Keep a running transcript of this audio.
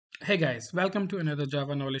Hey guys, welcome to another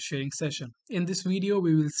Java knowledge sharing session. In this video,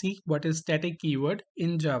 we will see what is static keyword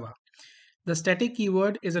in Java. The static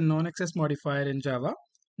keyword is a non-access modifier in Java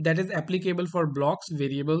that is applicable for blocks,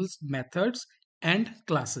 variables, methods, and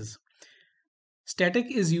classes. Static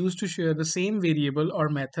is used to share the same variable or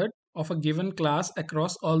method of a given class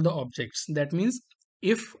across all the objects. That means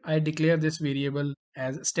if I declare this variable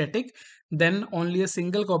as static, then only a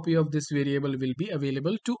single copy of this variable will be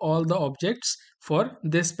available to all the objects for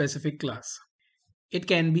this specific class. It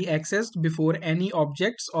can be accessed before any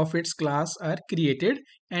objects of its class are created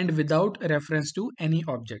and without reference to any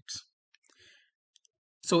objects.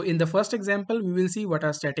 So in the first example, we will see what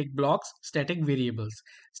are static blocks, static variables.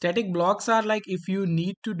 Static blocks are like if you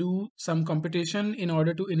need to do some computation in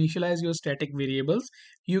order to initialize your static variables,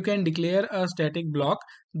 you can declare a static block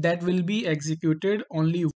that will be executed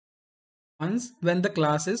only once when the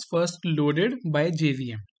class is first loaded by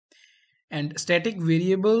JVM. And static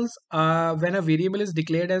variables are when a variable is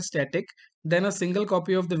declared as static, then a single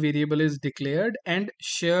copy of the variable is declared and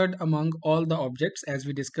shared among all the objects as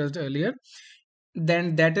we discussed earlier.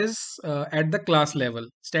 Then that is at the class level.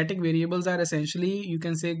 Static variables are essentially, you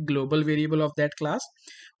can say, global variable of that class.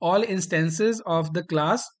 All instances of the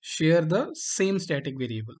class share the same static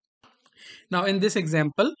variable. Now in this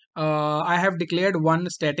example, I have declared one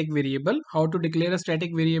static variable. How to declare a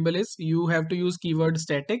static variable is you have to use keyword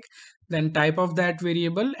static, then type of that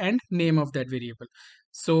variable and name of that variable.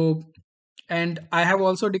 So, and I have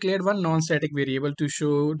also declared one non-static variable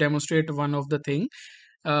to demonstrate one of the thing.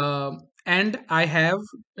 Uh, and I have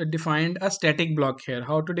defined a static block here.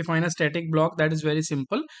 How to define a static block? That is very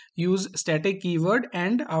simple. Use static keyword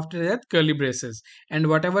and after that curly braces. And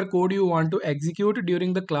whatever code you want to execute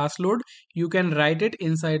during the class load, you can write it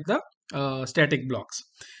inside the static blocks.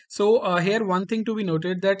 So here one thing to be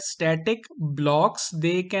noted that static blocks,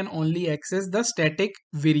 they can only access the static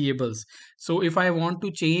variables. So if I want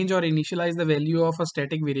to change or initialize the value of a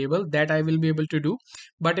static variable, that I will be able to do.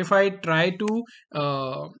 But if I try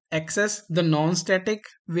to access the non-static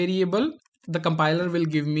variable, the compiler will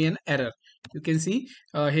give me an error. You can see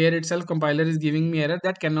here itself compiler is giving me error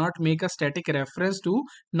that cannot make a static reference to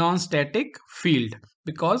non-static field,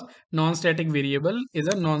 because non-static variable is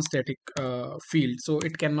a non-static field, so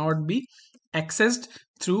it cannot be accessed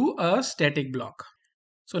through a static block.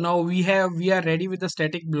 So now we are ready with the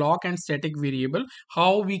static block and static variable.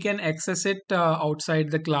 How we can access it outside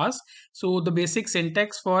the class? So the basic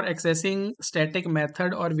syntax for accessing static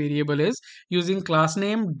method or variable is using class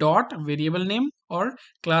name dot variable name or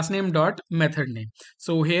class name dot method name.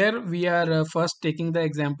 So here we are first taking the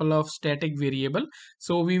example of static variable.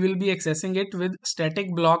 So we will be accessing it with static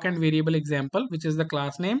block and variable example, which is the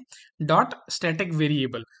class name dot static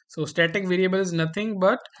variable. So static variable is nothing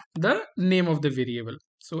but the name of the variable.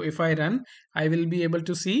 So if I run, I will be able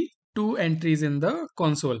to see two entries in the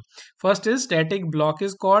console. First is static block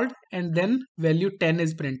is called and then value 10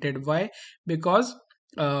 is printed. Why? Because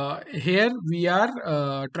here we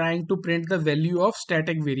are trying to print the value of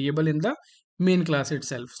static variable in the main class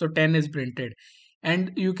itself. So 10 is printed.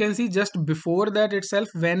 And you can see just before that itself,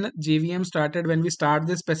 when JVM started, when we start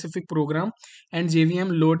this specific program and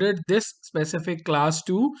JVM loaded this specific class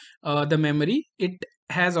to the memory, it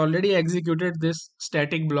has already executed this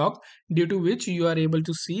static block, due to which you are able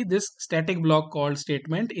to see this static block call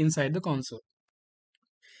statement inside the console.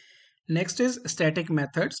 Next is static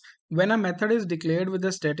methods. When a method is declared with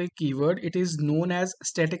a static keyword, it is known as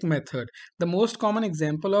static method. The most common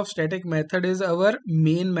example of static method is our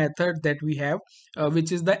main method that we have,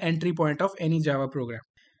 which is the entry point of any Java program.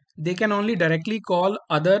 They can only directly call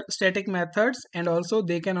other static methods, and also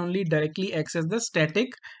they can only directly access the static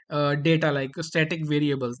data like static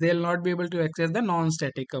variables. They will not be able to access the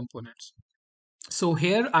non-static components. So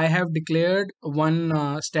here I have declared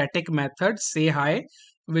one static method, say hi,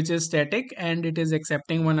 which is static and it is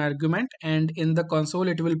accepting one argument, and in the console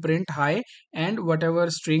it will print hi and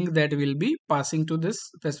whatever string that will be passing to this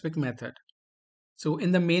specific method. So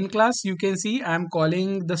in the main class, you can see I'm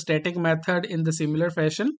calling the static method in the similar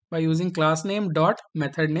fashion by using class name dot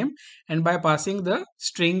method name and by passing the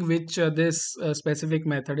string which this specific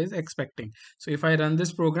method is expecting. So if I run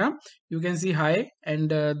this program, you can see hi, and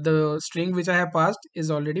the string which I have passed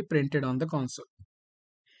is already printed on the console.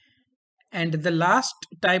 And the last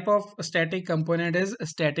type of static component is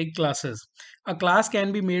static classes. A class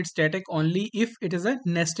can be made static only if it is a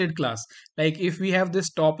nested class. Like if we have this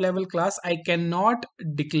top level class, I cannot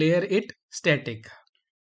declare it static.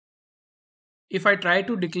 If I try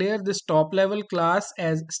to declare this top level class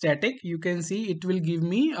as static, you can see it will give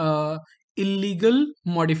me a illegal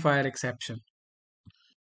modifier exception.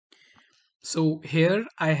 So here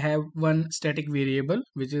I have one static variable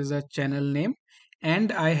which is a channel name,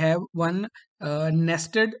 and I have one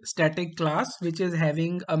nested static class which is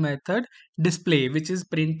having a method display which is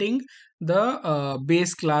printing the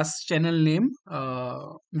base class channel name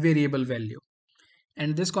variable value.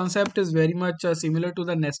 And this concept is very much similar to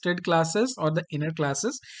the nested classes or the inner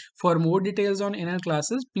classes. For more details on inner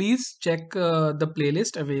classes, please check the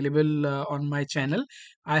playlist available on my channel.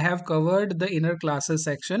 I have covered the inner classes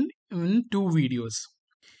section in 2 videos.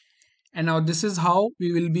 And now this is how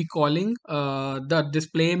we will be calling the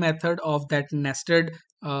display method of that nested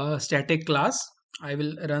static class. I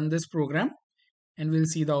will run this program and we'll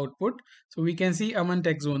see the output. So we can see Aman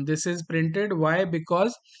text zone. This is printed. Why?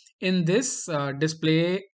 Because in this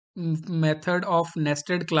display method of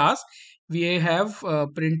nested class, we have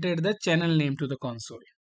printed the channel name to the console.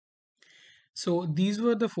 So these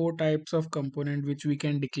were the 4 types of component which we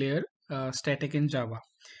can declare static in Java.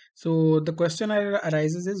 So the question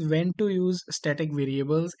arises is when to use static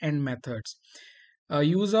variables and methods.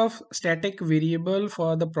 Use of static variable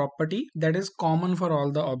for the property that is common for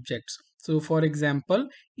all the objects. So for example,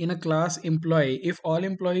 in a class employee, if all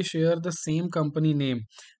employees share the same company name,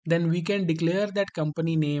 then we can declare that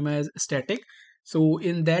company name as static. So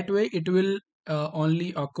in that way, it will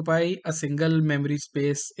only occupy a single memory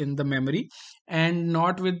space in the memory, and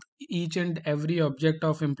not with each and every object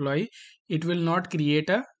of employee. It will not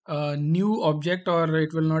create a new object, or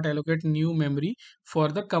it will not allocate new memory for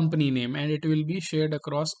the company name, and it will be shared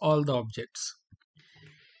across all the objects.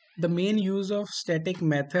 The main use of static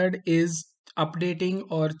method is updating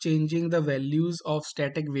or changing the values of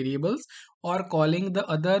static variables or calling the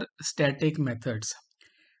other static methods.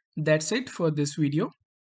 That's it for this video.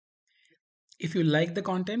 If you like the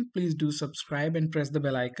content, please do subscribe and press the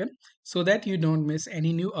bell icon so that you don't miss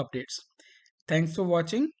any new updates. Thanks for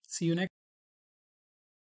watching. See you next.